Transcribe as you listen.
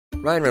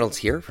Ryan Reynolds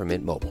here from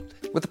Mint Mobile.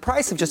 With the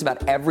price of just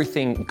about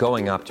everything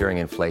going up during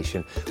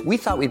inflation, we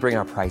thought we'd bring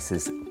our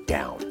prices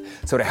down.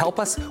 So to help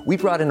us, we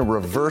brought in a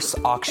reverse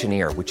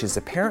auctioneer, which is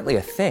apparently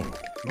a thing.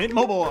 Mint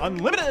Mobile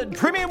Unlimited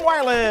Premium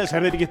Wireless.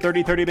 How to get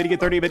 30, 30, bit to get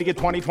 30, bit to get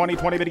 20, 20,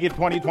 20, bit to get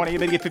 20, 20,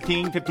 bit to get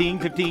 15, 15,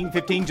 15,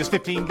 15, just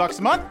 $15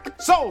 a month?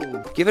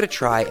 Sold! Give it a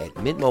try at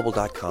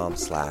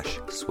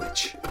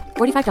mintmobile.com/switch.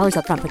 $45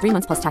 up front for 3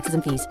 months plus taxes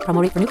and fees.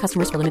 Promo rate for new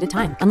customers for limited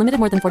time. Unlimited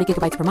more than 40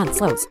 gigabytes per month.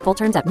 Slows full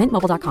terms at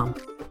mintmobile.com.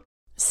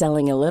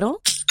 Selling a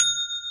little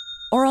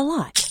or a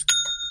lot?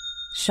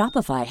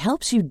 Shopify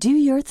helps you do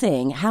your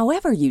thing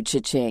however you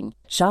cha-ching.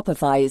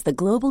 Shopify is the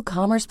global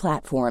commerce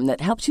platform that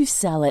helps you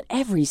sell at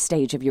every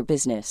stage of your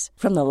business.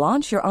 From the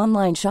launch your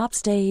online shop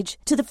stage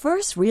to the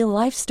first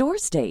real-life store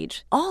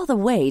stage, all the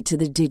way to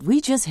the did we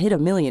just hit a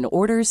million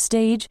orders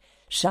stage.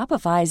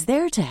 Shopify is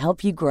there to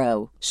help you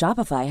grow.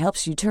 Shopify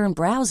helps you turn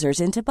browsers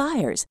into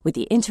buyers with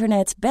the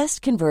internet's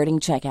best converting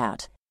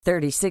checkout.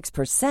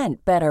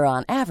 36% better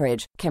on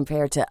average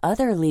compared to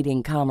other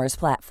leading commerce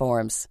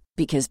platforms.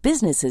 Because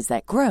businesses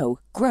that grow,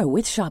 grow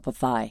with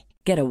Shopify.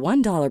 Get a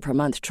 $1 per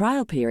month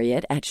trial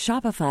period at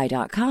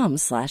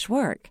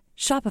shopify.com/work.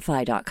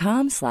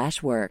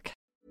 Shopify.com/work.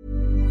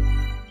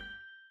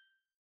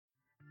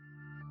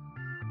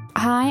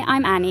 Hi,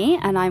 I'm Annie,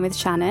 and I'm with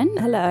Shannon.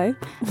 Hello.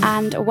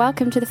 And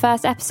welcome to the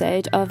first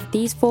episode of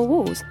These Four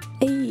Walls.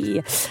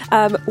 Hey.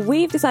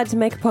 We've decided to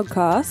make a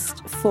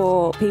podcast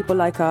for people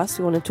like us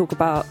who want to talk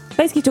about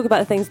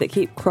the things that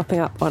keep cropping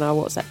up on our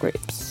WhatsApp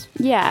groups.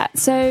 Yeah,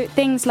 so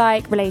things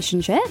like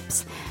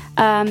relationships,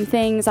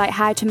 things like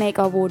how to make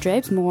our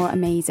wardrobes more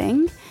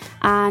amazing,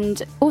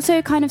 and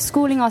also kind of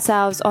schooling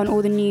ourselves on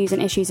all the news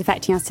and issues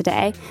affecting us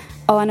today.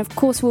 Oh, and of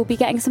course we'll be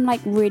getting some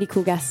really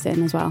cool guests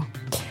in as well.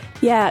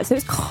 Yeah, so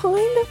it's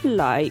kind of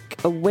like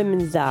a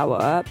women's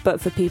hour,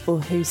 but for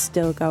people who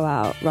still go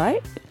out,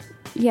 right?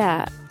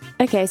 Yeah.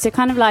 Okay, so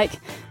kind of like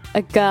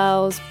a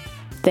girls'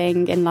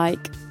 thing in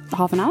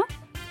half an hour?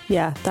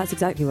 Yeah, that's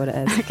exactly what it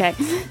is. Okay,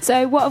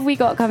 so what have we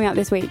got coming up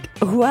this week?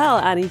 Well,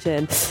 Annie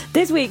Jin,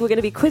 this week we're going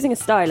to be quizzing a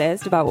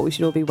stylist about what we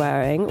should all be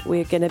wearing.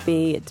 We're going to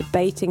be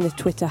debating the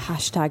Twitter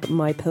hashtag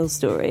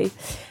 #MyPillStory.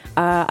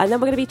 And then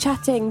we're going to be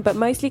chatting, but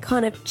mostly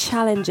kind of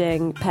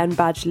challenging Penn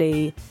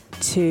Badgley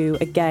to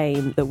a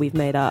game that we've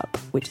made up,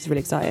 which is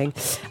really exciting.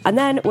 And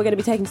then we're going to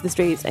be taking to the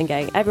streets and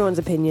getting everyone's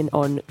opinion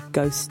on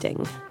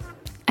ghosting.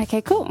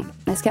 Okay, cool.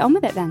 Let's get on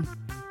with it then.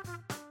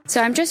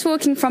 So I'm just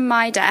walking from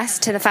my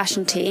desk to the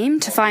fashion team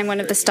to find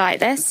one of the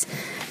stylists.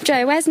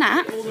 Joe, where's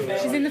Nat?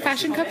 She's in the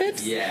fashion cupboard.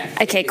 Yeah.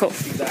 Okay, cool.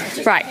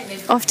 Right,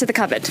 off to the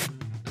cupboard.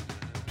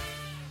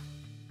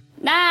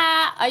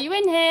 Nat, are you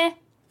in here?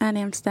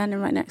 Annie, I'm standing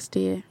right next to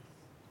you.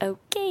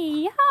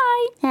 Okay,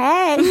 hi.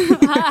 Hey.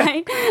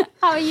 Hi.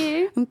 How are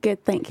you? I'm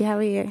good, thank you. How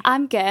are you?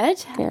 I'm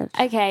good. Good.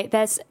 Okay,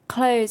 there's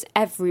clothes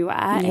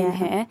everywhere in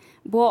here.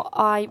 What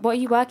are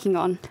you working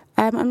on?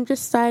 I'm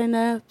just starting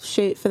a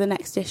shoot for the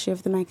next issue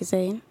of the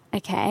magazine.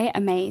 Okay,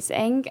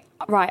 amazing.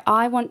 Right,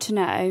 I want to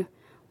know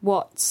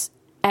what's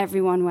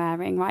everyone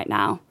wearing right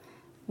now.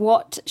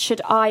 What should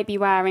I be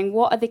wearing?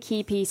 What are the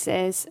key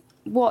pieces?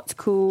 What's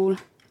cool?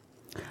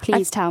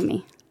 Please tell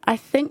me. I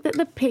think that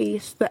the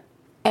piece that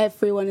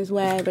everyone is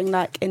wearing,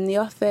 like in the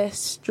office,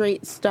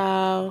 street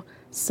style,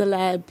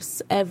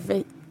 celebs,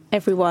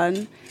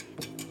 everyone,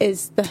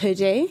 is the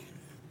hoodie.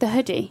 The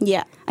hoodie?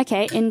 Yeah.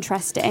 Okay,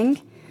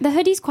 interesting. The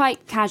hoodie's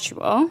quite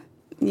casual.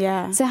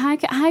 Yeah. So how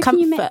can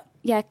you make...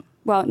 Yeah,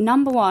 well,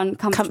 number one,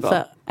 comfortable.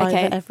 Comfort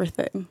okay. over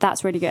everything.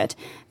 That's really good.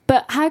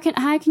 But how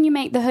can you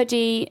make the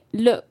hoodie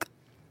look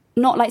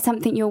not like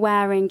something you're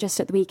wearing just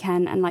at the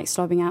weekend and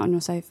slobbing out on your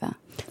sofa?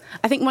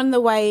 I think one of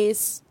the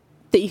ways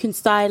that you can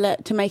style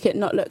it to make it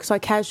not look so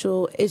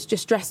casual is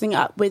just dressing it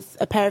up with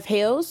a pair of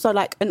heels. So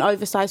like an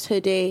oversized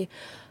hoodie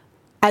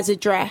as a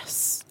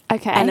dress.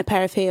 Okay. And a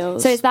pair of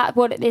heels. So is that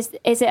what it is?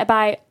 Is it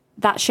about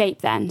that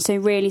shape then? So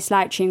really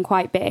slouchy and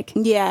quite big?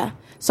 Yeah.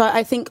 So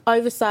I think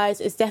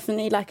oversized is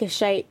definitely like a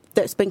shape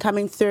that's been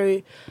coming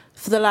through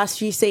for the last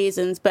few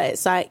seasons, but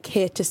it's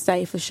here to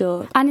stay for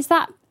sure. And is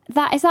that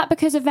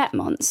because of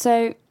Vetements?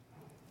 So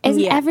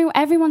isn't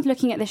everyone's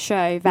looking at this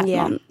show, Vetements?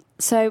 Yeah.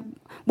 So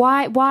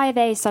why are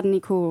they suddenly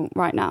cool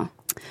right now?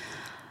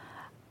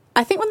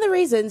 I think one of the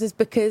reasons is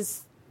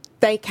because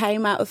they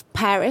came out of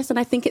Paris, and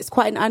I think it's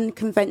quite an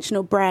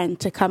unconventional brand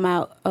to come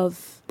out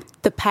of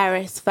the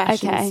Paris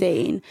fashion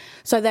scene.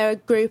 So they're a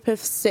group of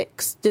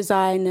 6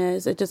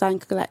 designers, a design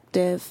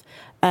collective,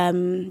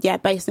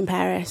 based in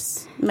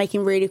Paris,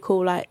 making really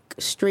cool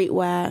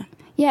streetwear.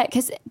 Yeah,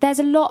 because there's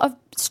a lot of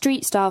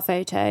street style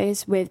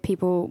photos with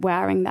people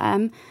wearing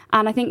them,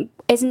 and I think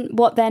isn't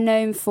what they're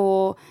known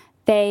for.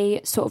 They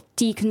sort of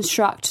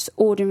deconstruct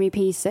ordinary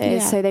pieces. Yeah.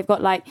 So they've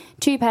got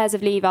 2 pairs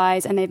of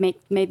Levi's and they've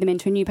made them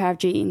into a new pair of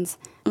jeans.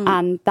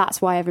 And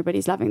that's why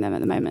everybody's loving them at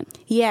the moment.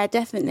 Yeah,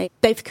 definitely.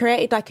 They've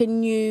created a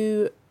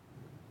new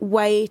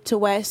way to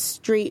wear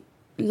streetwear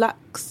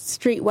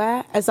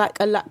as a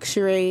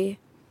luxury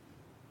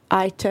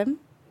item.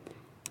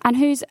 And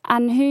who's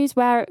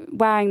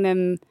wearing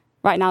them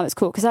right now that's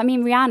cool? Because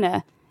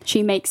Rihanna,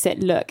 she makes it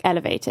look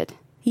elevated.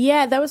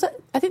 Yeah,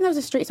 I think there was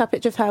a street style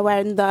picture of her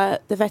wearing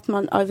the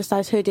Vetements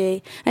oversized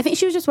hoodie. I think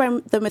she was just wearing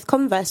them with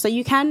Converse. So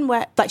you can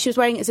wear, like she was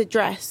wearing it as a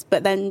dress,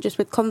 but then just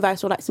with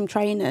Converse or like some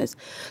trainers.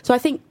 So I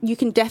think you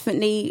can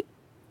definitely,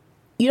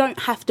 you don't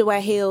have to wear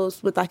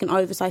heels with like an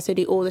oversized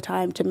hoodie all the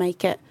time to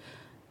make it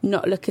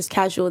not look as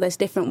casual. There's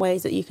different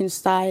ways that you can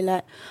style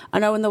it. I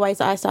know one of the ways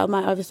that I style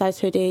my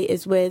oversized hoodie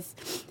is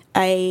with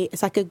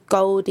it's like a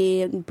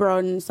goldy and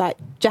bronze like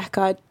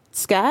jacquard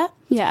skirt.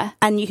 Yeah.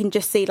 And you can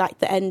just see like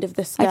the end of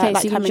the skirt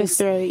like coming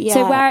through. Yeah.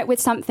 So wear it with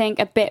something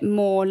a bit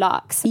more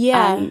luxe.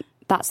 Yeah. And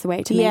that's the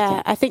way to make it.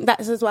 Yeah, I think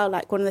that's as well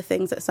like one of the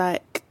things that's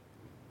like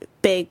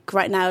big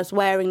right now is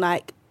wearing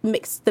like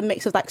the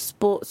mix of like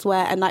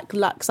sportswear and like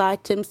luxe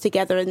items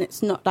together, and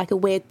it's not like a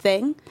weird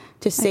thing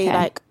to see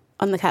like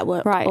on the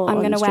catwalk. Right, I'm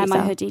going to wear my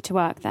hoodie to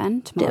work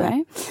then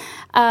tomorrow.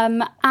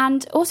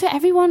 And also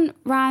everyone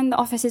around the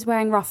office is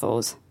wearing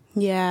ruffles.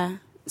 Yeah.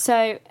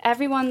 So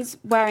everyone's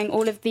wearing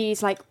all of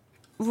these like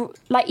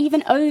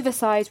even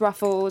oversized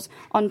ruffles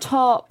on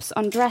tops,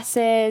 on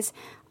dresses.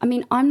 I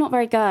mean, I'm not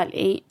very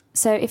girly,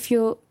 so if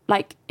you're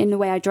like in the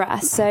way I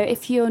dress, so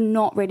if you're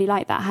not really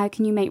like that, how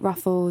can you make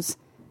ruffles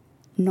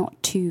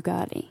not too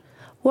girly?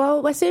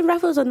 Well, we're seeing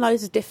ruffles on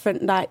loads of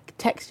different like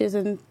textures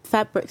and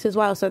fabrics as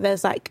well. So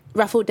there's like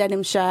ruffled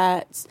denim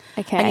shirts,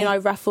 and you know,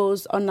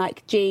 ruffles on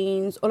like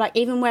jeans, or like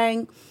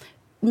even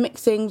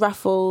mixing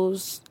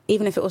ruffles.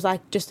 Even if it was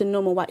like just a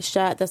normal white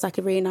shirt, there's like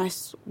a really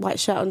nice white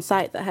shirt on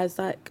site that has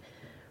like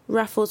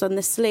ruffles on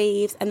the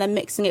sleeves, and then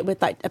mixing it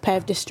with like a pair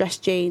of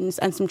distressed jeans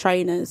and some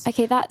trainers.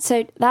 Okay,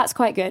 that's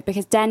quite good,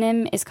 because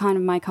denim is kind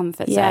of my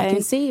comfort zone. Yeah, I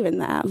can see you in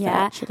that outfit,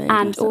 actually.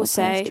 And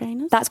also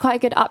that's quite a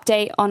good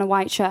update on a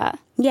white shirt.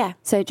 Yeah.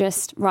 So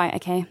just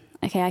okay,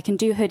 I can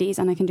do hoodies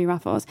and I can do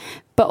ruffles,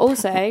 but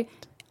also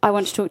I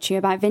want to talk to you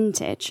about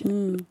vintage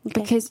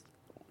because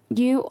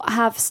you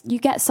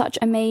get such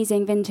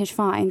amazing vintage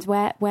finds.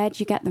 Where do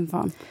you get them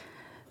from?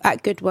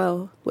 At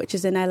Goodwill, which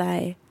is in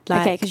LA.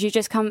 Okay, because you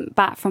just come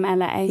back from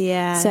LA.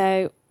 Yeah.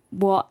 So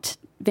what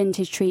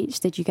vintage treats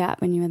did you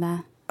get when you were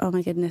there? Oh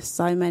my goodness,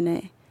 so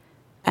many.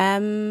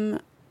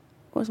 What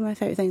was my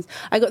favourite things?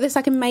 I got this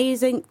like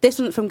amazing... This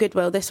wasn't from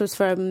Goodwill. This was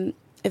from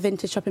a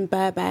vintage shop in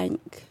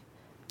Burbank.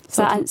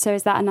 So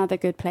is that another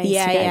good place to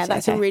go to?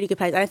 That's a really good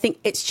place. And I think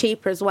it's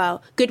cheaper as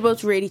well.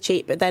 Goodwill's really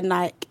cheap, but then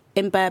like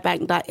in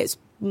Burbank, like it's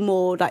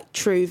more like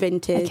true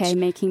vintage. Okay,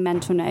 making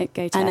mental note,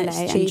 go to and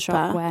LA and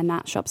shop where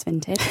Nat shops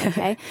vintage.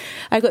 Okay.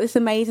 I got this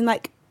amazing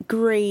like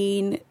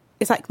green,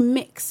 it's like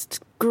mixed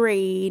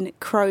green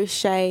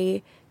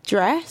crochet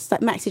dress,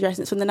 like maxi dress,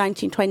 and it's from the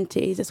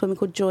 1920s. This woman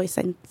called Joy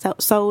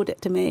sold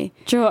it to me.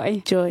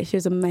 Joy, she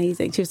was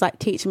amazing. She was like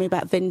teaching me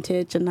about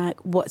vintage and like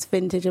what's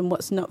vintage and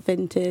what's not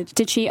vintage.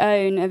 Did she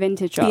own a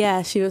vintage shop?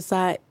 Yeah, she was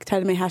like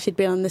telling me how she'd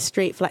been on the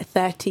street for like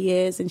 30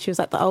 years, and she was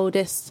like the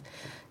oldest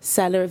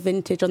seller of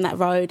vintage on that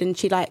road, and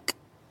she like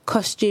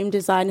costume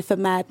designer for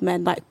Mad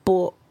Men, like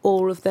bought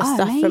all of the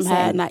stuff from her,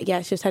 and like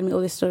she was telling me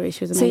all this story.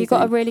 She was amazing. So you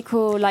got a really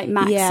cool like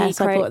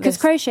maxi because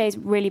crochet is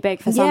really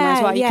big for summer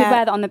as well. You could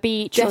wear that on the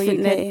beach.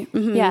 Definitely. Or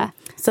you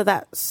could, so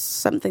that's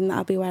something that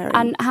I'll be wearing.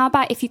 And how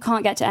about if you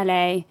can't get to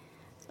LA?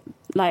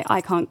 Like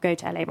I can't go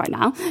to LA right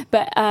now,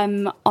 but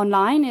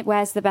online,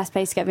 where's the best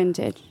place to get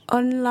vintage?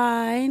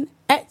 Online,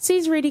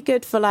 Etsy's really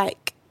good for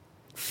like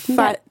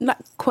like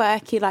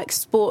quirky like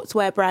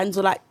sportswear brands,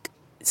 or like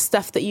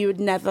stuff that you would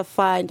never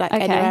find like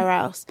anywhere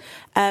else.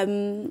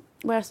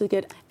 Where else is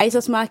good?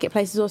 ASOS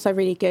Marketplace is also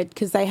really good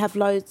because they have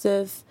loads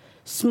of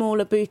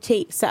smaller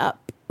boutiques set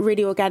up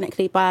really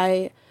organically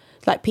by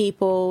like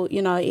people,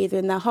 you know, either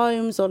in their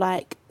homes or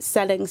like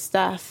selling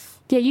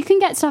stuff. Yeah, you can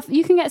get stuff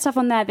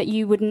on there that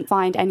you wouldn't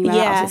find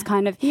anywhere else. It's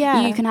kind of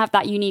you can have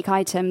that unique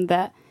item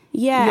that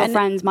your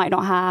friends might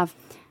not have.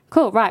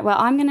 Cool, right. Well,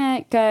 I'm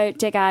gonna go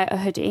dig out a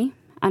hoodie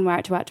and wear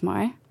it to work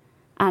tomorrow,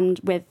 and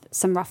with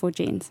some ruffled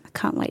jeans. I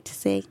can't wait to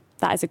see.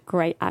 That is a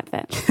great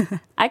outfit.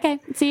 Okay,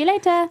 see you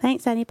later.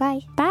 Thanks, Annie.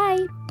 Bye.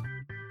 Bye.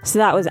 So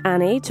that was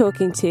Annie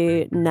talking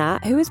to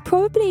Nat, who is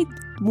probably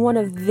one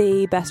of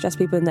the best dressed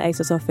people in the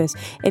ASOS office.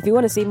 If you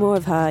want to see more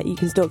of her, you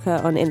can stalk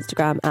her on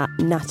Instagram at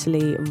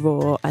Natalie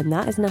Raw, and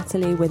that is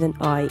Natalie with an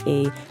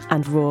IE,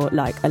 and raw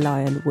like a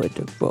lion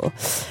would roar.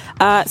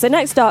 So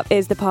next up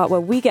is the part where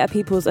we get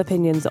people's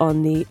opinions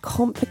on the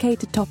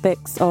complicated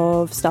topics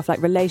of stuff like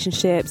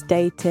relationships,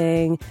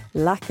 dating,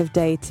 lack of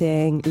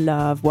dating,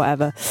 love,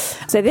 whatever.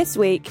 So this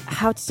week,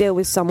 how to deal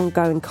with someone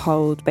going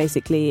cold,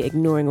 basically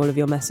ignoring all of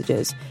your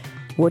messages.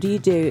 What do you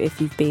do if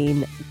you've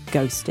been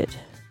ghosted?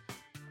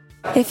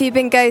 If you've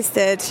been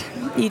ghosted,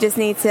 you just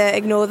need to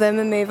ignore them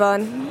and move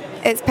on.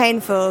 It's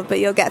painful, but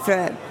you'll get through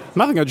it.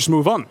 I think I just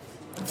move on.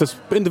 If this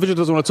individual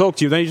doesn't want to talk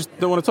to you, then you just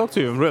don't want to talk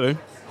to you, really.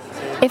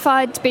 If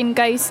I'd been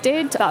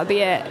ghosted, that would be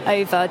it.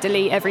 Over,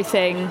 delete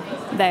everything.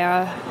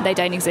 They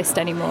don't exist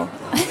anymore.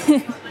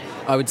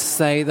 I would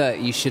say that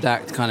you should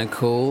act kind of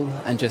cool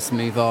and just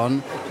move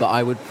on, but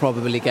I would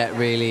probably get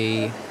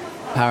really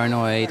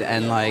paranoid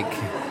and like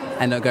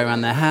end up going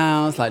around their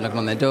house, like knocking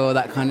on their door,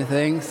 that kind of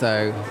thing.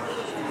 So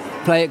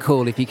play it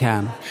cool if you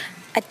can.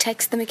 I'd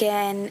text them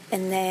again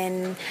and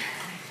then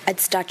I'd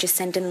start just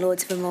sending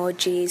loads of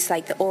emojis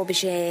like the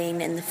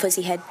aubergine and the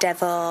fuzzy head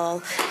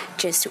devil,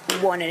 just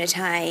one at a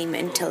time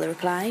until they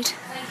replied.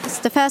 It's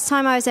the first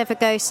time I was ever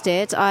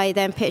ghosted. I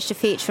then pitched a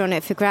feature on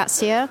it for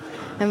Grazia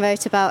and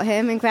wrote about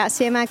him in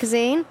Grazia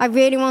magazine. I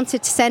really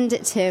wanted to send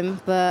it to him,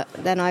 but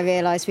then I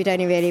realised we'd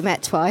only really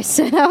met twice,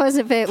 so that was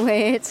a bit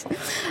weird.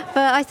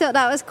 But I thought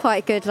that was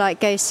quite good, like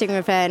ghosting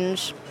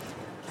revenge.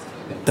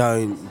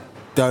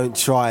 Don't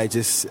try,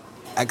 just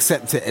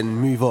accept it and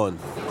move on.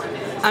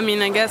 I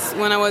mean, I guess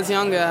when I was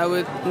younger, I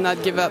would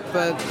not give up,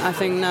 but I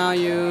think now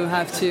you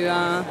have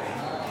to,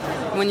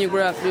 when you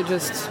grow up, you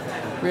just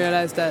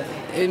realize that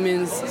it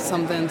means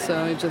something,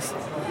 so you just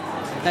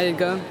let it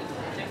go.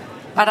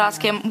 I'd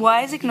ask him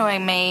why he's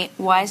ignoring me,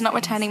 why he's not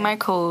returning my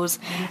calls,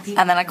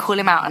 and then I'd call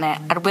him out on it.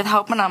 I'd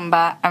withhold my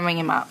number and ring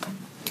him up.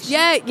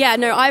 Yeah,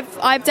 no,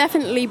 I've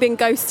definitely been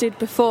ghosted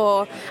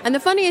before. And the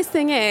funniest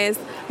thing is,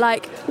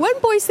 like, when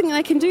boys think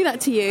they can do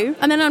that to you,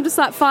 and then I'm just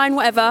like, fine,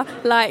 whatever,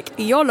 like,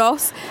 your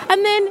loss.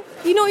 And then,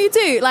 you know what you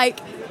do? Like,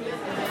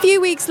 a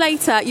few weeks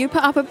later, you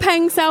put up a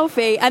peng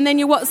selfie, and then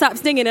your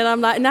WhatsApp's dinging, and I'm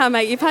like, nah,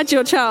 mate, you've had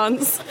your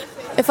chance.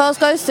 If I was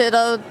ghosted,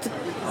 I would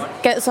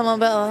get someone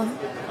better,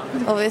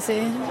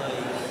 obviously.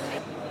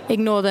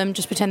 Ignore them,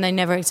 just pretend they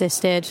never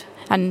existed.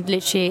 And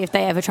literally, if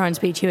they ever try and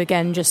speak to you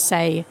again, just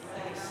say,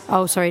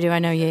 oh, sorry, do I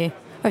know you?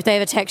 Or if they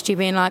ever text you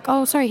being like,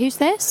 oh, sorry, who's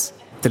this?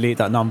 Delete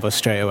that number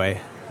straight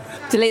away.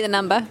 Delete the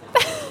number.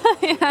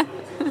 Yeah.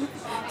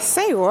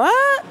 Say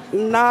what?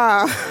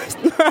 Nah.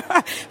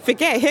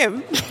 Forget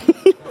him.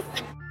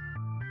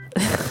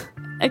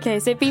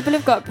 Okay, so people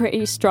have got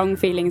pretty strong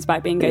feelings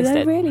about being ghosted.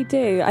 They really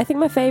do. I think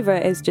my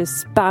favourite is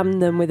just spam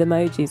them with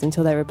emojis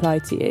until they reply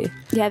to you.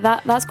 Yeah,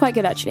 that's quite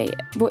good, actually.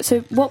 So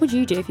what would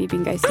you do if you'd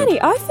been ghosted?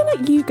 Annie, I feel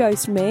like you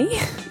ghost me.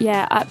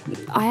 Yeah,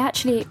 I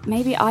actually,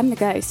 maybe I'm the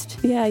ghost.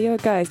 Yeah, you're a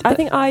ghost. I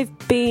think I've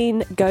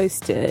been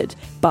ghosted,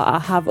 but I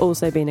have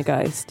also been a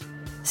ghost.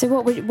 So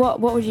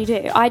what would you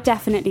do? I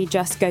definitely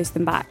just ghost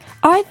them back.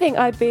 I think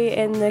I'd be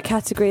in the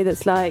category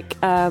that's like,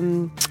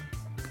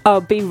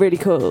 I'll be really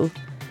cool.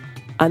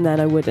 And then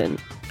I wouldn't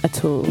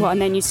at all. What,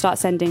 and then you start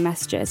sending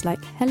messages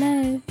like,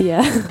 hello.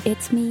 Yeah.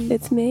 It's me.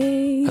 It's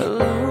me.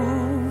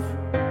 Hello.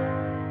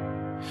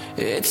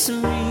 It's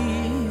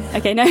me.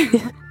 Okay, no.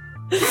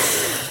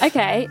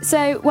 Okay,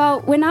 so, well,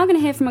 we're now going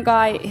to hear from a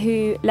guy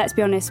who, let's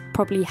be honest,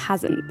 probably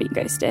hasn't been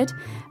ghosted.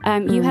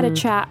 You had a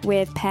chat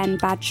with Penn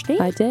Badgley.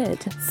 I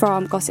did.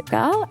 From Gossip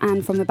Girl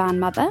and from the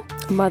band Mother.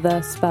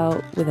 Mother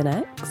spelled with an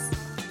X.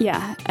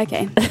 Yeah,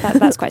 okay.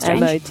 That's quite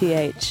strange.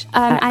 MOTH.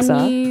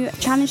 And you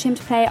challenged him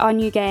to play our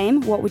new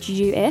game, What Would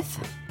You Do If?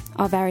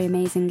 Our very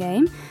amazing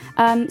game.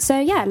 So,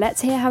 yeah,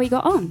 let's hear how he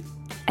got on.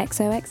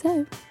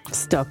 XOXO.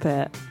 Stop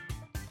it.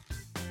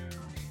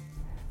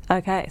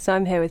 Okay, so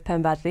I'm here with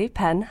Penn Badgley.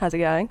 Penn, how's it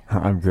going?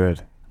 I'm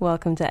good.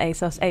 Welcome to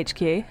ASOS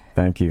HQ.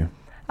 Thank you.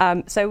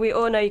 So we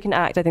all know you can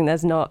act. I think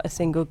there's not a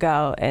single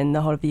girl in the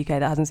whole of the UK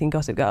that hasn't seen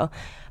Gossip Girl.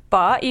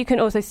 But you can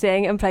also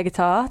sing and play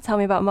guitar. Tell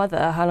me about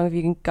Mother. How long have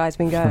you guys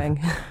been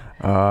going?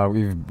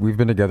 We've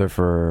been together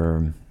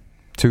for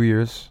 2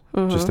 years,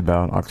 just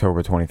about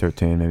October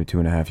 2013, maybe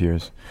 2.5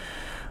 years.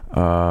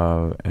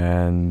 I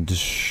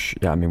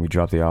mean, we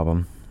dropped the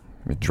album.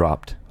 It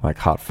dropped like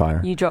hot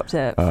fire. You dropped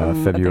it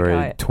from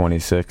February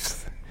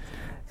 26th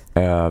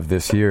of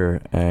this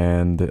year,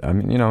 and I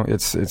mean, you know,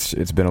 it's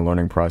been a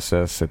learning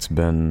process. It's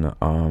been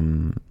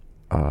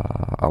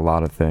a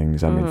lot of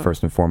things. I mean,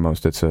 first and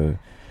foremost, it's a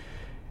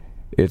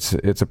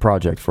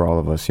project for all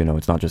of us. You know,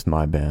 it's not just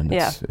my band.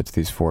 It's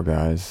these 4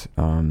 guys,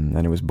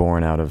 and it was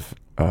born out of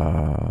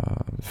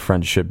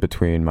friendship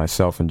between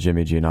myself and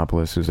Jimmy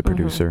Giannopoulos, who's a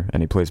producer,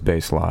 and he plays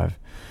bass live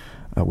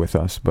with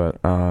us. But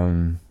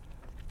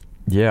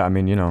yeah, I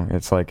mean, you know,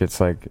 it's like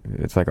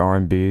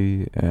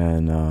R&B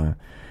and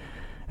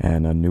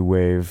a new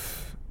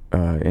wave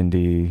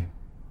indie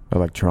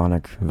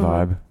electronic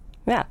vibe.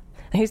 Yeah.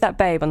 And who's that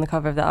babe on the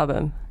cover of the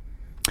album?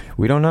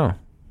 We don't know.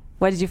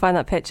 Where did you find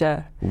that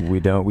picture?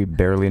 We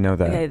barely know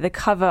that. Okay, the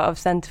cover of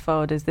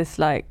Centerfold is this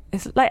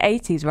it's like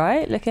 80s,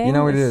 right? Looking. You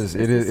know, it's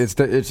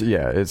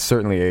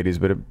certainly 80s,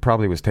 but it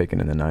probably was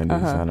taken in the 90s.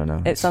 I don't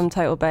know. It's some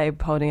total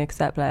babe holding a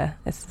cassette player.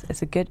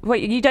 It's a good.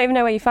 Wait, you don't even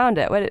know where you found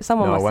it? Where did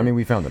someone? No, I mean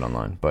we found it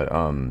online, but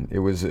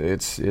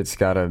it's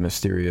got a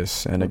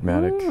mysterious,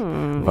 enigmatic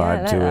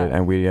vibe to it,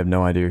 and we have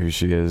no idea who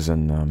she is,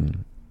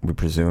 and we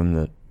presume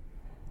that.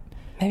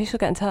 Maybe she'll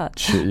get in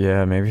touch.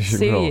 Maybe she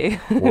Sue will. You.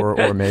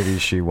 or maybe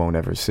she won't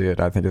ever see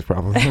it. I think it's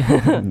probably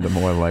the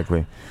more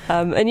likely.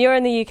 And you're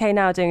in the UK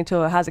now doing a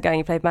tour. How's it going?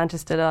 You played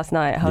Manchester last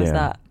night. How's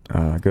that?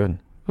 Good.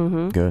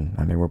 Good.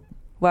 I mean,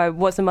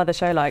 what's the Mother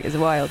show like? Is it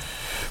wild?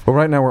 Well,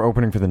 right now we're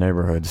opening for the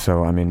neighborhood.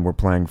 So, I mean, we're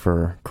playing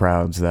for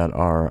crowds that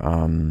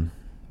are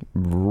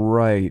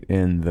right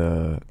in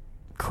the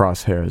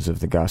crosshairs of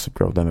the Gossip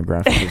Girl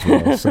demographic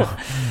as well.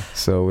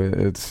 So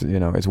it's, you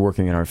know, it's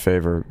working in our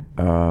favor.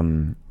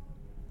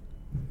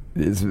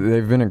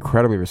 They've been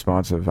incredibly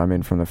responsive. I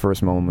mean, from the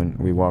first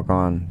moment we walk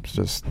on,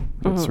 it's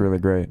really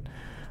great.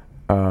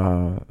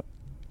 And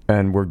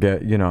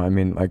I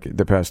mean, like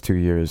the past 2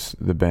 years,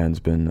 the band's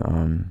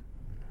been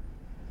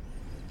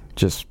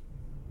just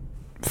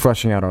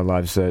fleshing out our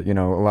live set. You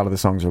know, a lot of the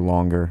songs are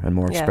longer and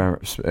more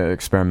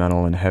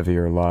experimental and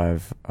heavier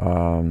live.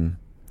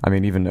 I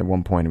mean, even at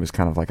one point it was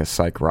kind of like a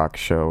psych rock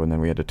show, and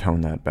then we had to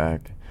tone that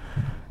back.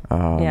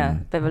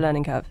 Bit of a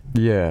learning curve.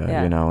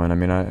 Yeah, you know, and I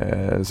mean,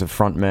 as a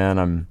front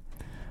man,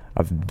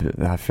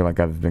 I feel like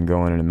I've been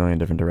going in a million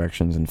different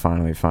directions and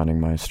finally finding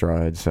my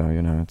stride. So,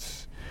 you know,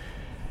 it's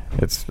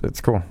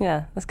cool.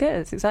 Yeah, that's good.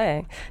 It's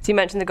exciting. So you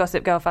mentioned the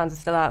Gossip Girl fans are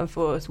still out in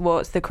force.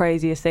 What's the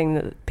craziest thing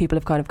that people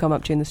have kind of come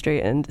up to you in the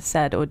street and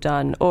said or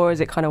done, or is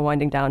it kind of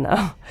winding down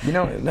now? You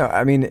know, no,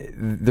 I mean,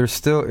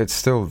 it's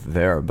still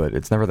there, but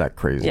it's never that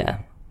crazy. Yeah,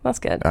 that's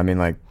good. I mean,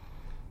 like,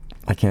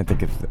 I can't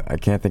think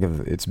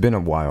of. It's been a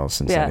while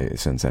since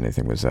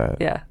anything was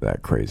that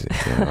crazy.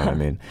 You know what I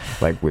mean?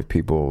 Like with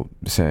people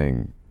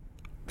saying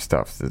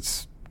stuff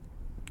that's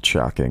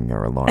shocking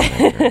or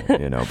alarming,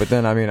 you know. But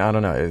then, I mean, I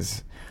don't know.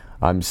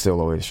 I'm still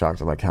always shocked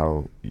at like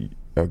how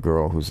a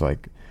girl who's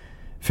like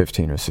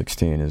 15 or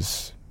 16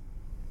 is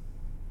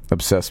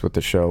obsessed with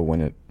the show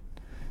when it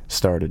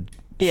started.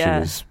 Yeah. She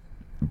was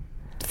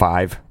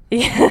 5.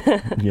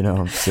 Yeah. You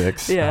know,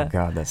 6. Yeah. Oh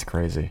God, that's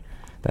crazy.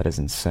 That is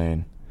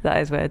insane. That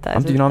is weird.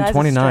 I'm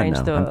 29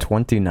 now. I'm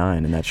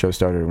 29, and that show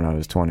started when I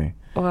was 20.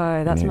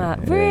 Whoa, that's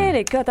mad. Yeah.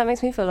 Really? God, that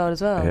makes me feel old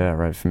as well. Yeah,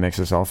 right. It makes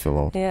us all feel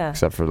old. Yeah.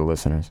 Except for the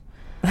listeners.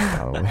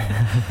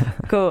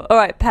 Cool. All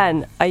right,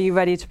 Pen, are you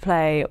ready to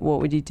play What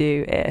Would You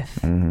Do If?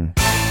 Mm-hmm.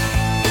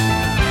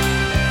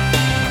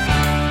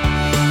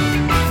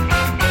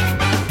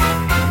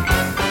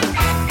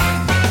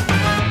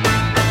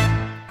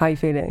 How are you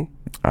feeling?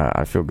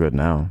 I feel good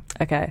now.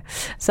 Okay.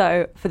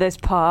 So for this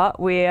part,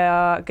 we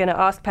are going to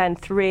ask Pen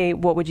 3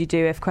 what would you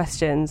do if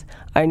questions.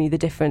 Only the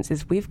difference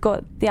is we've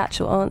got the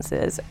actual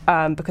answers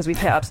because we've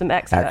hit up some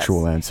experts.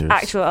 Actual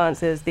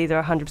answers. These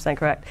are 100%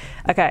 correct.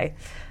 Okay.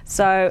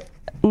 So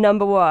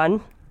number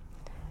 1,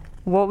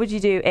 what would you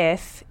do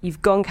if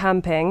you've gone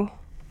camping,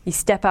 you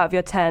step out of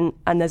your tent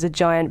and there's a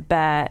giant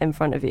bear in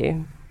front of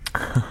you?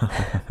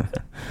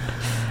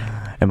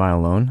 Am I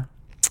alone?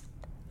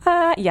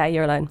 Yeah,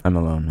 you're alone. I'm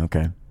alone,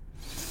 okay.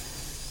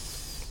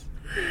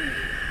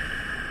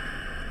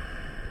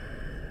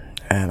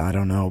 And I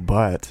don't know,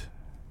 but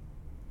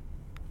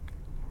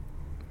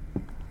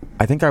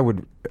I think I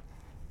would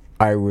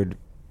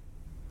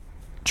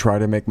try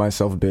to make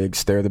myself big,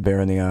 stare the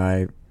bear in the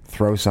eye,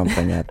 throw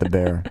something at the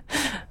bear.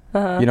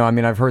 You know, I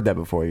mean, I've heard that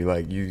before.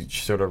 You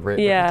sort of...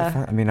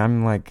 Yeah. I mean,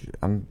 I'm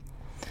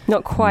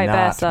not quite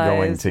bear size. Not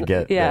going to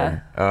get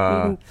there.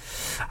 I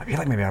feel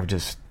like maybe I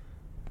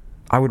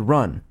would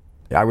run.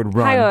 I would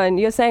run. Hang on,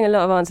 you're saying a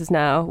lot of answers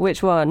now.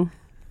 Which one?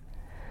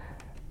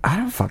 I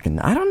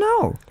don't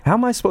know. How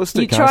am I supposed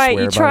to? You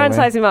try and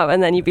size him up,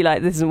 and then you'd be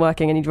like, "This isn't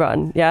working," and you'd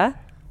run. Yeah.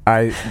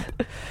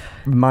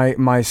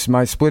 My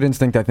split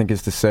instinct, I think,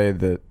 is to say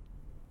that.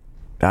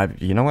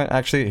 You know what?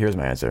 Actually, here's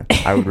my answer.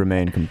 I would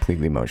remain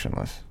completely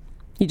motionless.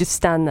 You just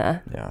stand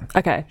there. Yeah.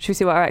 Okay. Should we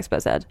see what our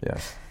expert said?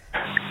 Yes.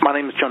 My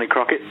name is Johnny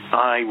Crockett.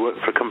 I work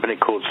for a company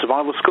called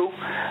Survival School,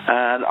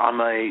 and I'm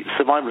a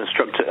survival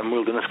instructor and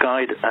wilderness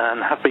guide,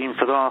 and have been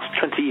for the last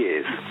 20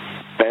 years.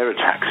 Bear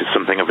attacks is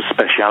something of a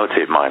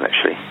speciality of mine,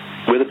 actually.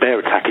 With a bear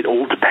attack, it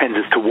all depends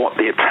as to what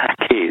the attack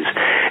is.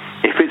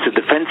 If it's a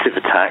defensive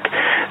attack,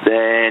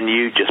 then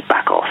you just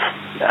back off,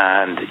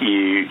 and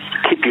you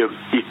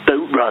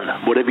don't run.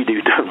 Whatever you do,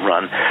 don't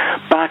run.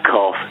 Back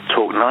off,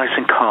 talk nice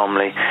and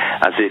calmly,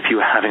 as if you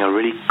were having a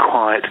really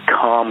quiet,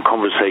 calm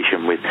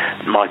conversation with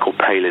Michael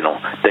Palin or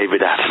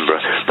David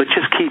Attenborough. But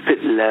just keep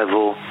it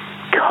level,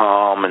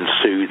 calm and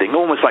soothing,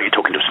 almost like you're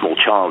talking to a small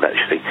child,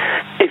 actually.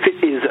 If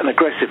it is an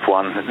aggressive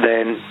one,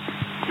 then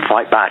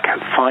fight back.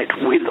 Fight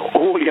with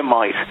all your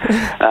might.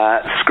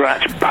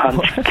 Scratch,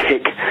 punch,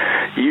 kick,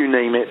 you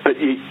name it. But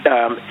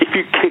if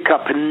you kick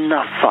up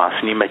enough fuss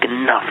and you make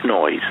enough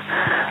noise,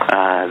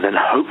 then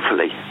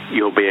hopefully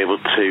you'll be able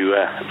to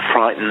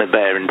frighten the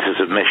bear into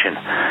submission.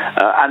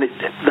 And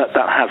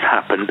that has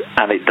happened,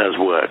 and it does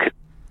work.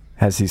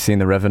 Has he seen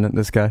The Revenant,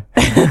 this guy?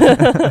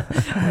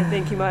 I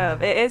think he might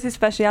have. It is his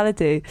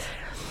speciality.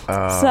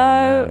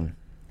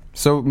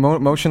 So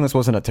motionless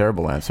wasn't a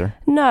terrible answer.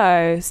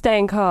 No,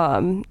 staying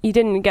calm. You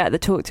didn't get the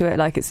talk to it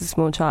like it's a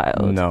small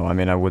child. No, I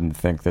mean, I wouldn't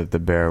think that the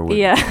bear would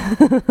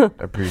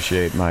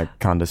appreciate my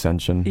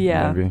condescension.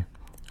 Yeah. Maybe.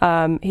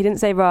 He didn't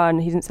say run.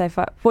 He didn't say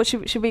fight. What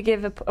should we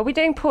give? Are we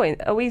doing point?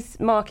 Are we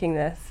marking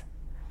this?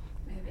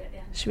 Maybe at the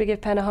end. Should we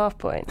give Pen a half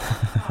point?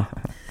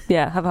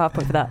 Yeah, have a half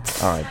point for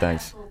that. All right,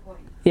 thanks.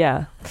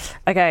 Yeah.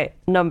 Okay,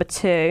 number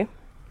 2.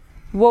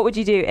 What would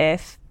you do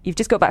if you've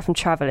just got back from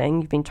travelling,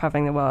 you've been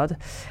travelling the world,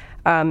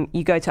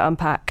 you go to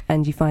unpack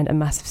and you find a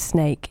massive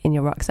snake in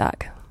your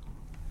rucksack?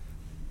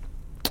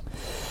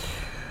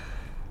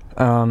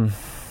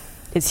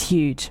 It's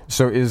huge.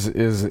 So is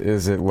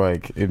it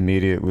like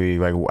immediately,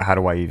 like, how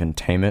do I even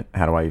tame it?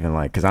 How do I even,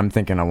 like, because I'm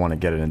thinking I want to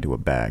get it into a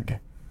bag.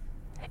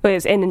 Well,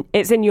 it's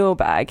in your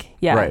bag,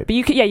 yeah. Right. But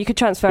you could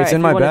transfer it. It's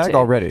in my bag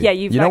already. Yeah,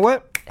 you know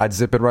what? I'd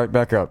zip it right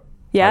back up.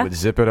 Yeah? I would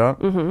zip it up.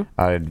 Mm-hmm.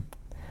 I'd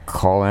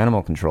call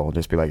animal control.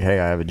 Just be like, hey,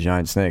 I have a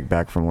giant snake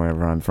back from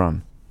wherever I'm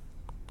from.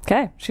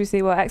 Okay, should we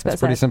see what experts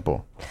It's pretty say?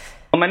 simple.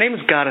 Well, my name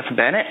is Gareth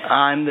Bennett.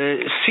 I'm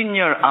the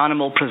senior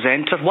animal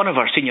presenter, one of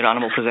our senior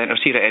animal presenters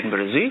here at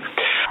Edinburgh Zoo.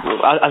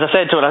 As I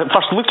said to when I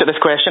first looked at this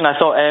question, I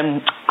thought,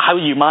 how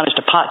you manage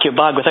to pack your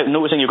bag without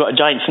noticing you've got a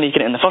giant snake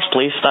in it in the first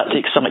place, that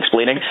takes some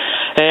explaining.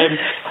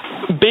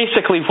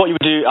 Basically, what you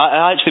would do,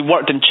 I actually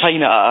worked in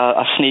China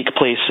at a snake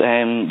place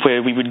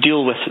where we would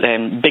deal with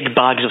big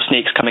bags of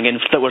snakes coming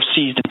in that were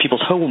seized in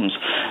people's homes,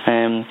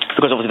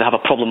 because obviously they have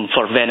a problem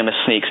for venomous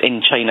snakes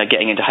in China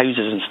getting into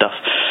houses and stuff.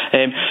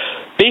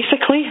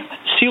 Basically,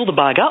 seal the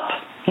bag up,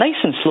 nice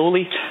and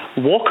slowly,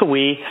 walk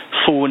away,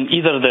 phone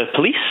either the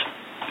police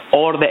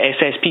or the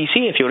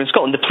SSPCA if you're in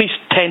Scotland. The police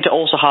tend to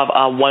also have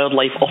a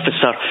wildlife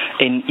officer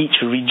in each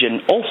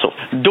region also.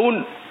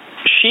 Don't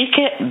shake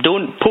it,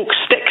 don't poke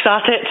sticks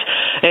at it,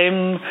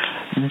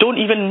 don't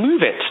even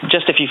move it.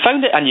 Just if you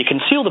found it and you can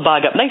seal the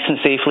bag up nice and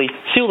safely,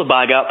 seal the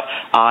bag up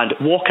and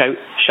walk out,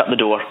 shut the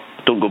door,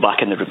 don't go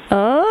back in the room.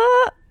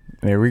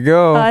 There we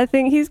go. I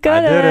think he's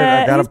got it.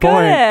 I got a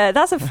point.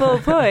 That's a full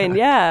point,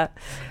 yeah.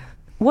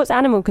 What's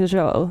animal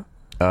control?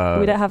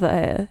 We don't have that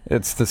here.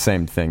 It's the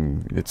same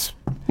thing.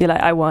 You're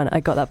like, I won. I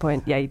got that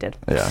point. Yeah, you did.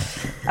 Yeah.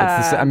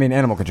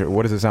 Animal control.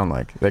 What does it sound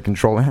like? They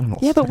control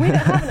animals. Yeah, but we don't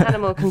have an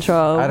animal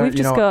control. We've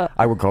just got...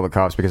 I would call the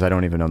cops because I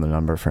don't even know the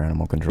number for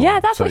animal control. Yeah,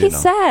 that's what he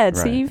said.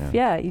 Right, so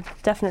you've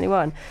definitely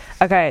won.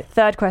 Okay,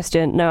 third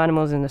question. No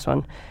animals in this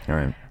one. All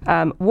right.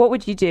 What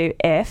would you do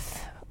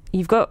if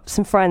you've got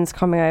some friends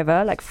coming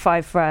over, like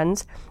 5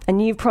 friends,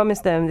 and you've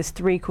promised them this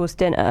 3-course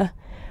dinner,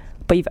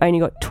 but you've only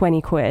got 20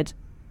 quid,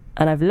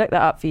 and I've looked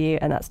that up for you,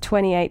 and that's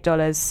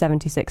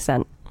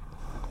 $28.76.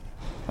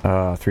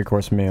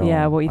 3-course meal.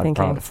 Yeah, what are you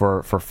thinking?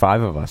 For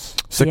 5 of us.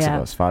 6 of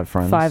us, 5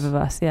 friends. 5 of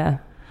us, yeah.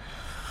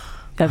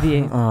 Of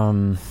you.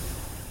 I'd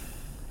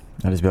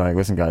just be like,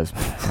 listen, guys,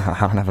 I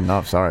don't have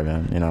enough. Sorry,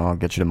 man. I'll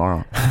get you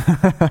tomorrow.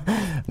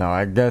 No,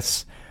 I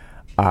guess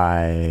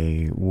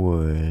I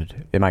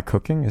would... Am I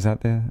cooking? Is that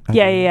the...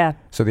 Yeah.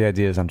 So the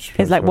idea is I'm...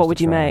 It's like, what would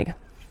you make?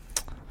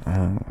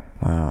 Wow.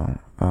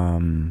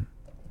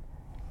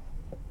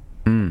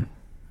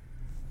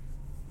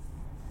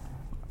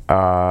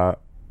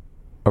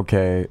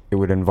 Okay, it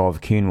would involve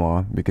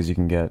quinoa because you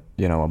can get,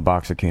 a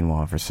box of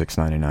quinoa for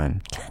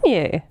 $6.99. Can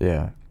you?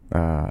 Yeah.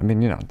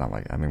 Not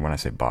like, when I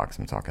say box,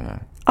 I'm talking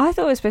I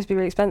thought it was supposed to be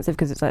really expensive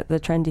because it's like the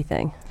trendy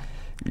thing.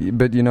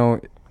 But,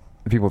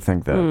 people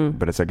think that,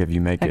 but it's like if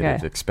you make it,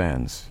 it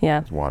expands.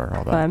 Yeah. It's water,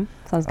 all that.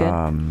 Sounds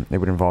good. It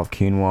would involve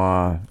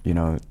quinoa,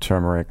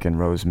 turmeric and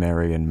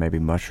rosemary and maybe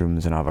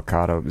mushrooms and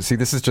avocado. See,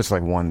 this is just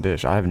like one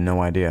dish. I have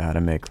no idea how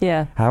to make.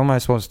 Yeah. How am I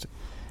supposed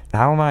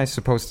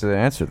to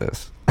answer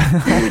this?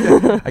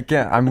 I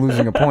can't. I'm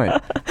losing a point.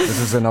 This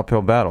is an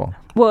uphill battle.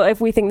 Well, if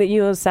we think that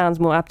yours sounds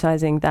more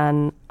appetizing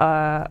than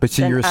but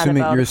see, you're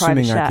assuming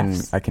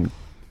I can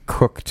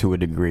cook to a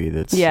degree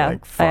that's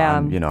like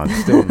fun. I'm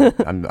still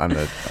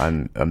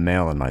I'm a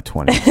male in my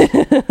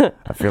 20s.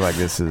 I feel like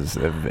this is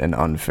an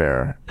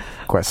unfair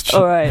question.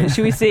 All right,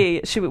 should we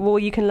see? Well,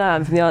 you can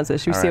learn from the answer.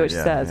 Should we see what she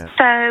says? Yeah.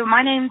 So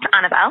my name's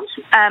Annabelle.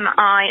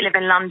 I live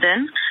in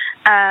London.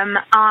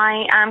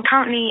 I am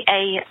currently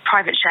a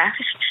private chef,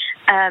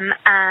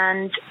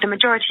 and the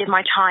majority of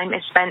my time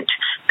is spent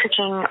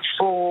cooking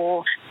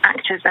for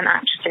actors and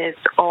actresses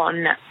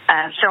on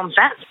film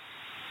sets.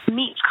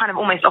 Meat's kind of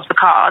almost off the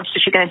cards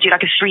if you're going to do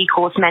like a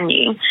 3-course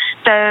menu.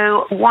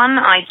 So one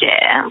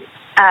idea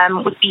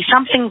would be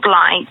something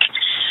like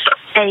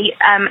a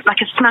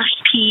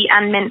smashed pea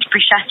and mint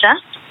bruschetta.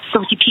 So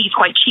obviously pea's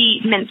quite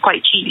cheap, mint's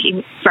quite cheap, you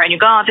can grow in your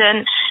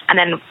garden, and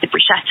then the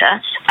bruschetta,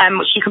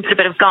 which you can put a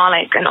bit of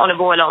garlic and olive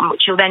oil on,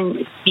 which you'll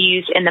then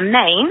use in the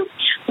main,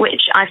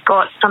 which I've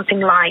got something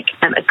like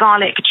a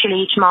garlic,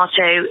 chili,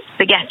 tomato,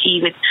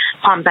 spaghetti with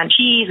Parmesan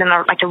cheese and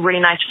a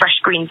really nice fresh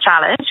green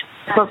salad.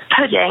 For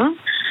pudding,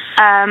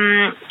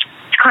 to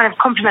kind of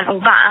complement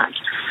all that,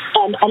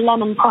 a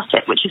lemon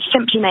posset, which is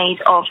simply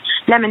made of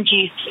lemon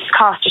juice,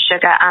 caster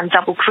sugar and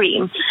double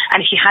cream.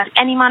 And if you had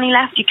any money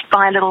left, you could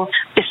buy a little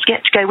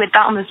biscuit to go with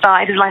that on the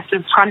side, a nice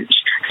sort of crunch,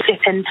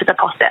 dip into the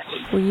posset.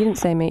 Well, you didn't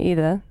say meat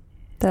either.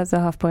 There's a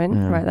half point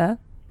right there.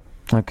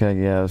 Okay,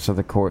 yeah. So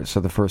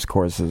the first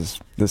course is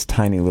this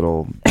tiny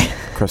little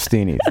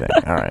crostini thing.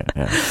 All right,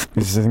 yeah.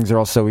 These things are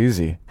all so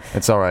easy.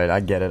 It's all right.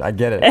 I get it. I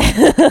get it.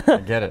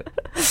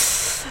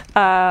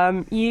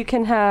 You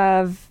can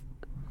have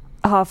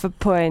half a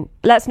point.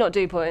 Let's not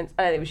do points.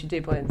 I don't think we should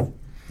do points.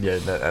 Yeah,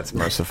 that's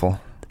merciful.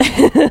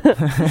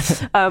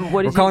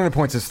 We're calling the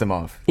point system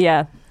off.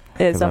 Yeah,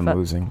 it's I'm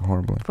losing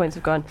horribly. Points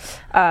have gone.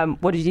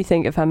 What did you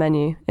think of her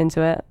menu?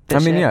 Into it?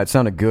 Yeah, it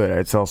sounded good.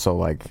 It's also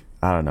like,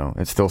 I don't know.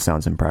 It still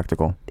sounds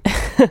impractical,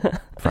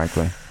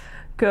 frankly.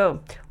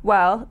 Cool.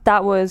 Well,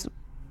 that was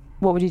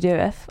what would you do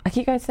if? I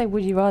keep going to say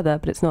would you rather,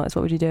 but it's not. It's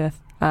what would you do if?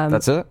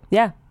 That's it?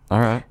 Yeah. All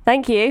right.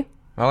 Thank you.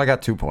 Well, I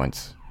got 2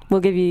 points.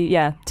 We'll give you,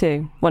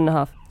 2,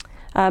 1.5.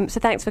 So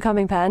thanks for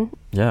coming, Pen.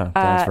 Yeah,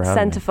 thanks for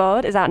having me.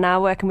 Centerfold is out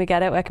now. Where can we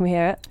get it? Where can we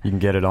hear it? You can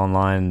get it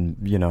online,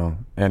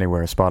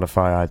 anywhere.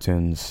 Spotify,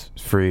 iTunes.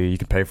 It's free. You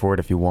can pay for it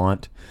if you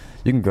want.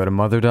 You can go to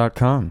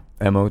mother.com.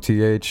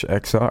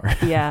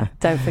 MOTHXR. Yeah,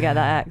 don't forget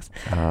that X.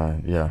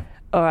 Yeah.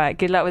 All right,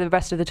 good luck with the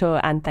rest of the tour,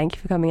 and thank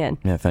you for coming in.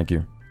 Yeah, thank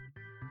you.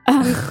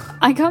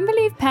 I can't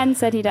believe Pen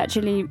said he'd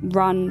actually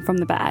run from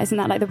the bear. Isn't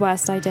that like the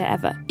worst idea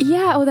ever?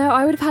 Yeah, although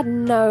I would have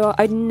had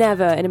I'd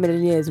never in a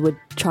million years would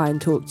try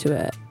and talk to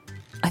it.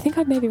 I think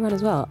I'd maybe run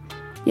as well.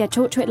 Yeah,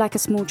 talk to it like a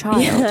small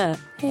child. Yeah.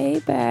 Hey,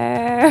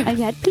 bear.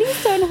 Yeah,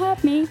 please don't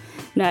hurt me.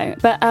 No,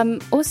 but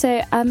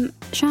also,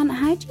 Shan,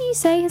 how do you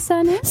say his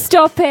surname?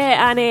 Stop it,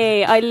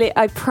 Annie.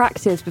 I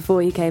practiced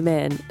before you came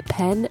in.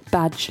 Pen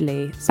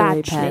Badgley.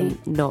 Sorry, Badgley. Pen.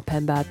 Not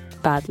Pen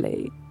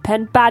Badley.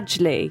 Pen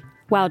Badgley.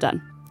 Well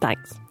done.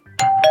 Thanks.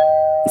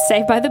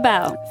 Saved by the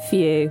bell.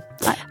 Phew.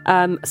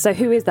 So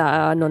who is that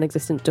our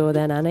non-existent door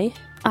then, Annie?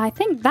 I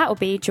think that will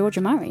be Georgia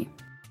Murray.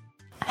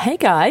 Hey,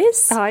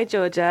 guys. Hi,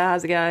 Georgia.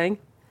 How's it going?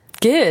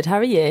 Good. How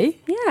are you?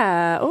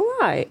 Yeah, all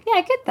right.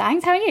 Yeah, good,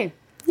 thanks. How are you?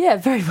 Yeah,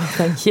 very well,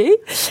 thank you.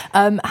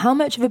 How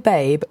much of a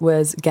babe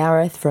was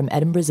Gareth from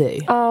Edinburgh Zoo?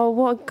 Oh,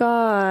 what a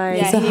guy.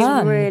 Yeah,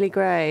 he's really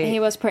great. He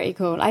was pretty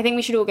cool. I think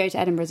we should all go to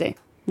Edinburgh Zoo.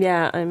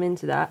 Yeah, I'm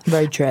into that.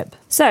 Road trip.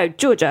 So,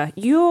 Georgia,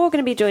 you're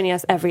going to be joining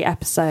us every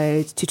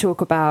episode to talk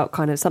about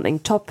kind of something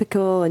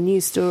topical, a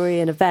news story,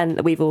 an event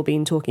that we've all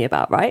been talking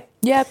about, right?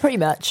 Yeah, pretty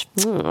much.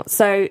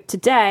 So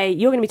today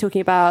you're going to be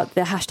talking about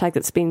the hashtag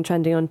that's been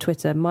trending on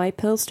Twitter, My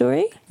Pill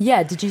Story.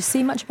 Yeah, did you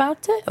see much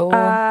about it? Or?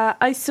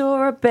 I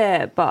saw a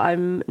bit, but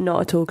I'm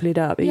not at all clued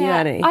up. Are you,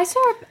 Annie? I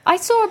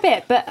saw a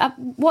bit, but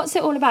what's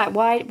it all about?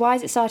 Why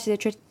has it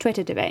started a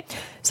Twitter debate?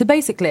 So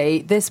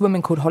basically, this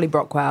woman called Holly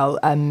Brockwell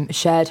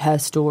shared her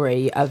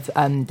story of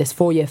this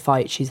 4-year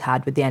fight she's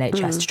had with the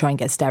NHS to try and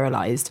get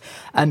sterilised.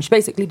 She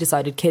basically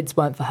decided kids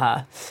weren't for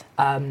her.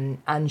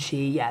 And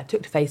she,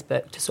 took to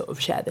Facebook to sort of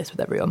share this with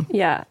everyone.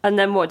 Yeah, and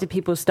then what, did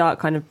people start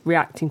kind of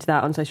reacting to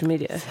that on social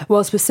media?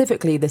 Well,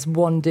 specifically, this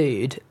one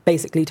dude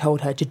basically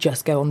told her to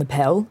just go on the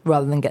pill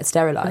rather than get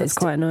sterilised. That's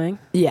quite annoying.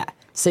 Yeah.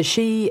 So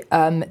she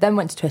then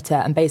went to Twitter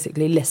and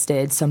basically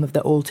listed some of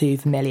the all too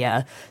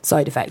familiar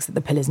side effects that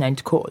the pill is known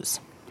to cause.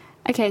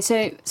 Okay,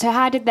 so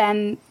how did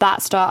then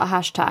that start a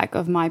hashtag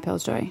of My Pill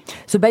Story?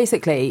 So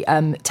basically,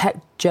 tech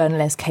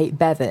journalist Kate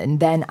Bevan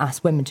then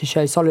asked women to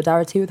show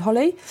solidarity with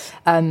Holly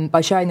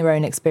by sharing their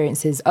own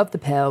experiences of the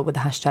pill with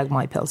the hashtag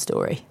My Pill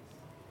Story.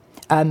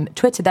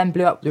 Twitter then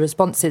blew up the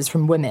responses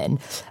from women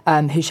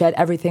who shared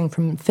everything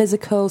from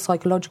physical,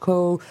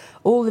 psychological,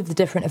 all of the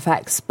different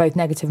effects, both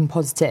negative and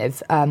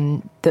positive,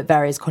 that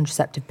various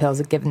contraceptive pills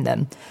have given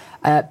them.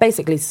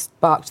 Basically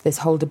sparked this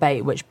whole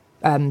debate, which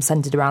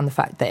centred around the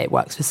fact that it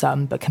works for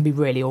some but can be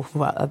really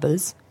awful for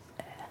others.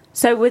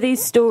 So were these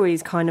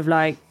stories kind of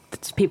like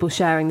people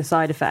sharing the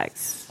side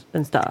effects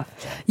and stuff?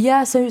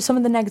 Yeah, so some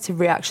of the negative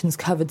reactions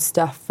covered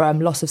stuff from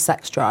loss of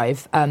sex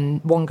drive.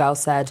 One girl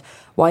said,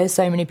 "Why are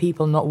so many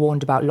people not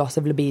warned about loss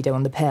of libido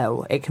on the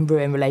pill? It can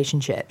ruin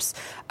relationships."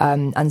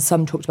 And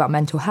some talked about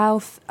mental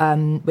health,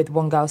 with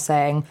one girl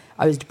saying,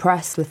 "I was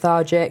depressed,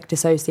 lethargic,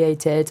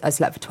 dissociated, I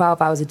slept for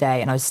 12 hours a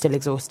day and I was still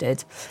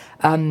exhausted."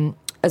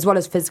 As well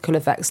as physical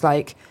effects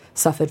like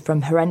suffered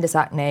from horrendous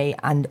acne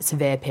and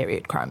severe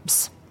period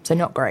cramps. So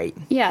not great.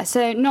 Yeah,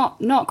 so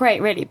not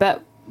great really,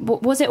 but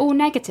was it all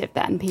negative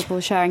then, people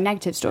sharing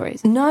negative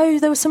stories? No,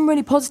 there were some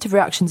really positive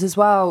reactions as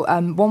well.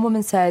 One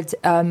woman said,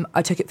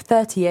 "I took it for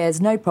 30 years,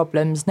 no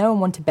problems, no one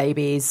wanted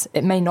babies.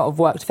 It may not have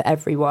worked for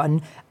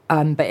everyone,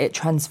 but it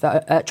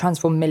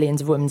transformed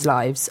millions of women's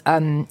lives."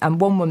 And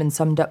one woman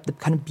summed up the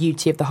kind of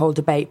beauty of the whole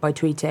debate by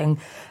tweeting,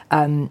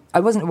 "I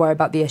wasn't worried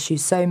about the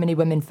issues so many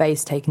women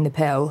face taking the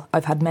pill.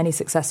 I've had many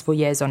successful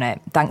years on it.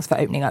 Thanks for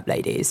opening up,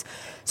 ladies."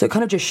 So it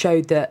kind of just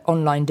showed that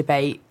online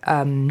debate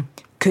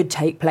could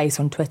take place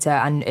on Twitter,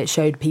 and it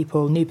showed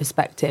people new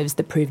perspectives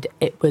that proved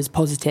it was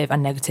positive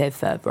and negative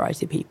for a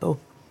variety of people.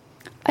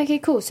 Okay,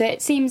 cool. So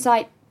it seems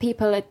like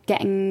people are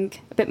getting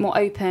a bit more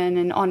open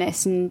and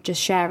honest and just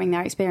sharing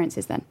their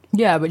experiences then.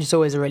 Yeah, which is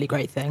always a really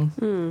great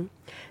thing.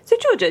 So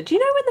Georgia, do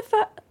you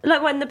know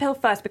when the pill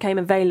first became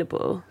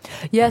available?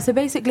 Yeah, so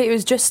basically it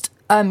was just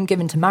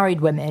given to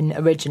married women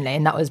originally,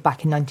 and that was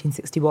back in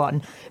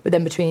 1961. But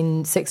then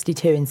between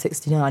 62 and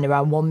 69,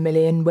 around 1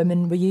 million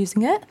women were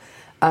using it,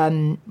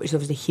 which is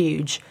obviously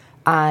huge.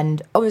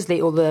 And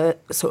obviously all the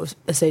sort of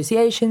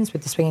associations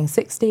with the swinging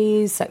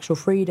 60s, sexual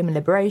freedom and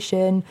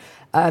liberation.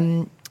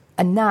 And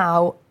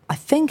now I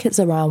think it's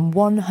around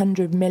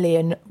 100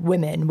 million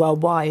women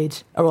worldwide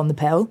are on the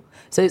pill.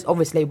 So it's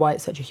obviously why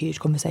it's such a huge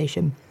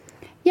conversation.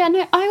 Yeah,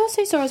 no, I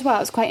also saw as well, it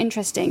was quite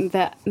interesting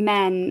that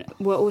men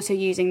were also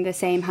using the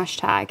same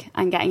hashtag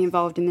and getting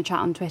involved in the chat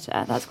on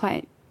Twitter. That's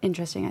quite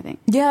interesting, I think.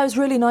 Yeah, it was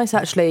really nice,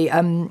 actually,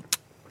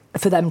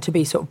 for them to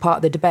be sort of part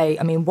of the debate.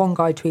 I mean, one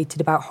guy tweeted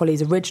about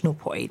Holly's original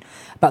point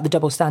about the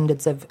double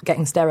standards of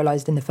getting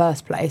sterilised in the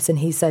first place, and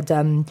he said,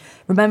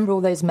 "Remember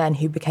all those men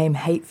who became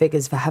hate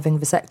figures for having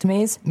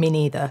vasectomies? Me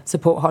neither.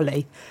 Support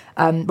Holly."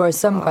 Whereas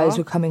some guys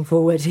were coming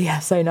forward, yeah,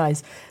 so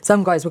nice.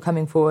 Some guys were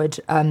coming forward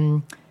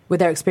with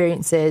their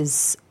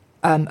experiences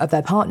of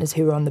their partners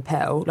who were on the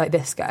pill, like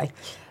this guy.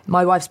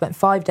 My wife spent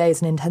 5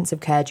 days in intensive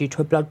care due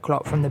to a blood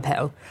clot from the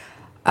pill.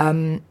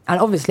 And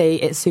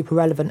obviously it's super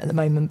relevant at the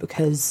moment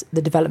because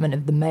the development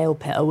of the male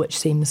pill, which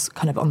seems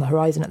kind of on the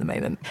horizon at the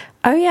moment.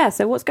 Oh, yeah.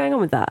 So what's going on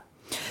with that?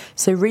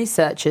 So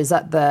researchers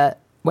at the,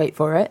 wait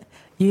for it,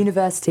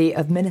 University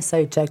of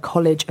Minnesota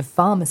College of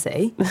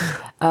Pharmacy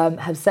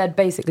have said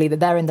basically that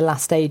they're in the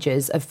last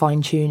stages of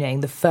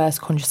fine-tuning the first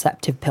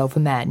contraceptive pill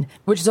for men,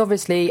 which is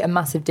obviously a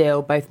massive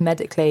deal both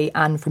medically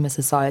and from a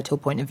societal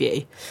point of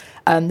view.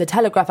 The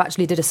Telegraph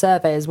actually did a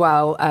survey as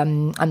well,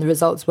 and the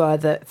results were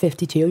that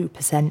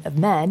 52% of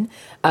men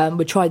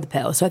would try the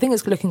pill. So I think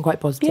it's looking quite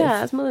positive. Yeah,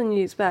 that's more than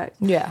you expect.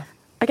 Yeah.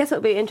 I guess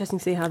it'll be interesting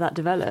to see how that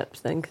develops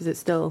then, because it's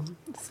still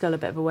a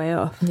bit of a way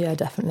off. Yeah,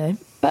 definitely.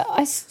 But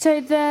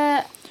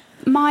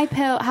my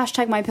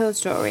pill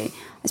story,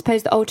 I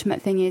suppose the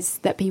ultimate thing is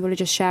that people are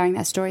just sharing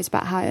their stories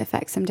about how it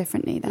affects them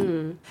differently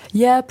then.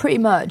 Yeah, pretty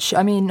much.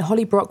 I mean,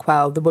 Holly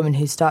Brockwell, the woman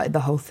who started the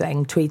whole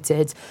thing,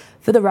 tweeted,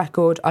 "For the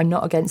record, I'm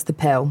not against the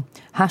pill.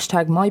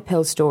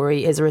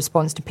 #MyPillStory is a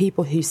response to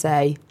people who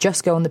say,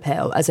 just go on the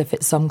pill, as if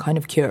it's some kind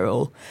of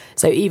cure-all."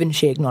 So even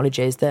she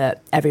acknowledges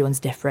that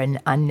everyone's different,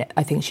 and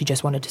I think she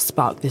just wanted to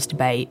spark this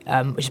debate,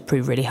 which has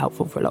proved really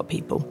helpful for a lot of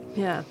people.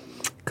 Yeah.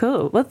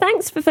 Cool. Well,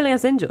 thanks for filling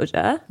us in,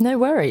 Georgia. No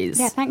worries.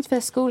 Yeah, thanks for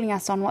schooling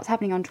us on what's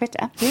happening on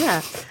Twitter.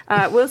 Yeah.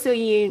 We'll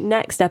see you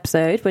next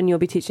episode when you'll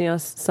be teaching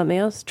us something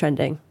else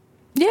trending.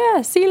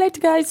 Yeah. See you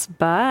later, guys.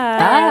 Bye.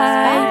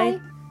 Bye.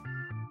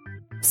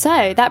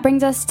 So that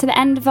brings us to the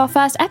end of our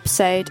first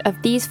episode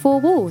of These Four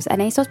Walls, an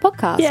ASOS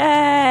podcast.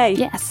 Yay!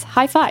 Yes.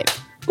 High five.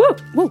 Woo!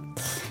 Woo!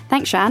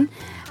 Thanks, Shan.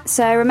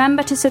 So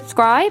remember to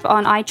subscribe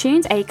on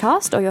iTunes,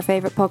 Acast, or your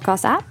favourite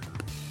podcast app.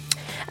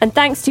 And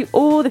thanks to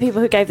all the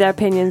people who gave their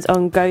opinions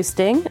on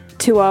ghosting,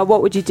 to our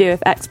What Would You Do If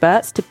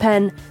experts, to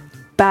Penn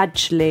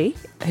Badgley,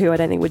 who I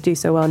don't think would do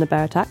so well in a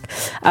bear attack,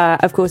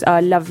 of course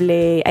our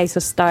lovely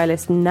ASOS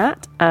stylist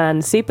Nat,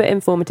 and super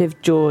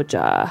informative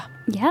Georgia.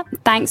 Yeah,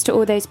 thanks to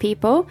all those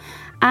people.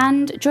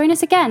 And join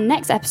us again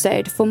next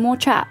episode for more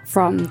chat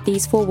from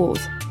These Four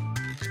Walls.